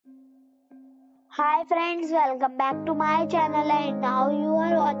Hi friends, welcome back to my channel and now you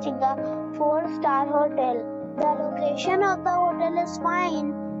are watching a 4-star hotel. The location of the hotel is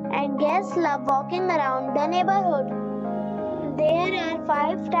fine and guests love walking around the neighborhood. There are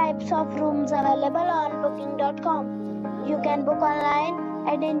 5 types of rooms available on booking.com. You can book online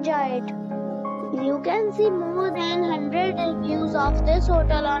and enjoy it. You can see more than 100 reviews of this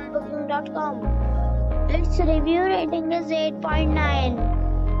hotel on booking.com. Its review rating is 8.9.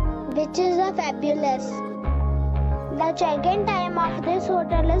 which is a fabulous. The check-in time of this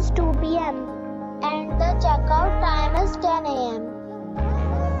hotel is 2 p.m. and the checkout time is 10 a.m.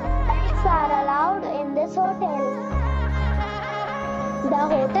 Pets are allowed in this hotel. The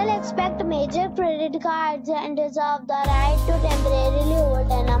hotel accepts major credit cards and reserves the right to temporarily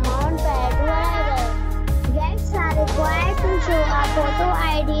hold an amount prior to arrival. Guests are required to show a photo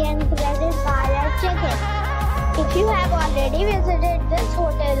ID and credit card at check-in. If you have already visited this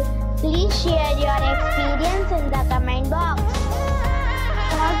hotel, please share your experience in the comment box.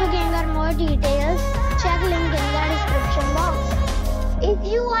 For booking or more details, check link in the description box.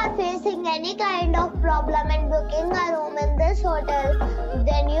 If you are facing any kind of problem in booking a room in this hotel,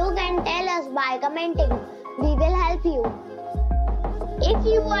 then you can tell us by commenting. We will help you. If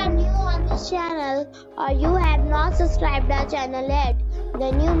you are new on this channel or you have not subscribed our channel yet,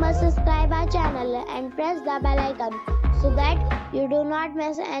 then you must subscribe our channel and press the bell icon so that you do not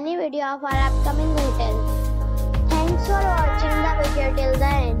miss any video of our upcoming hotel. Thanks for watching the video till the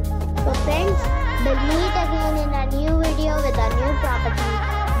end. So friends, we'll meet again in a new video with a new property.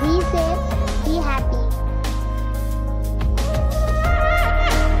 Be safe, be happy.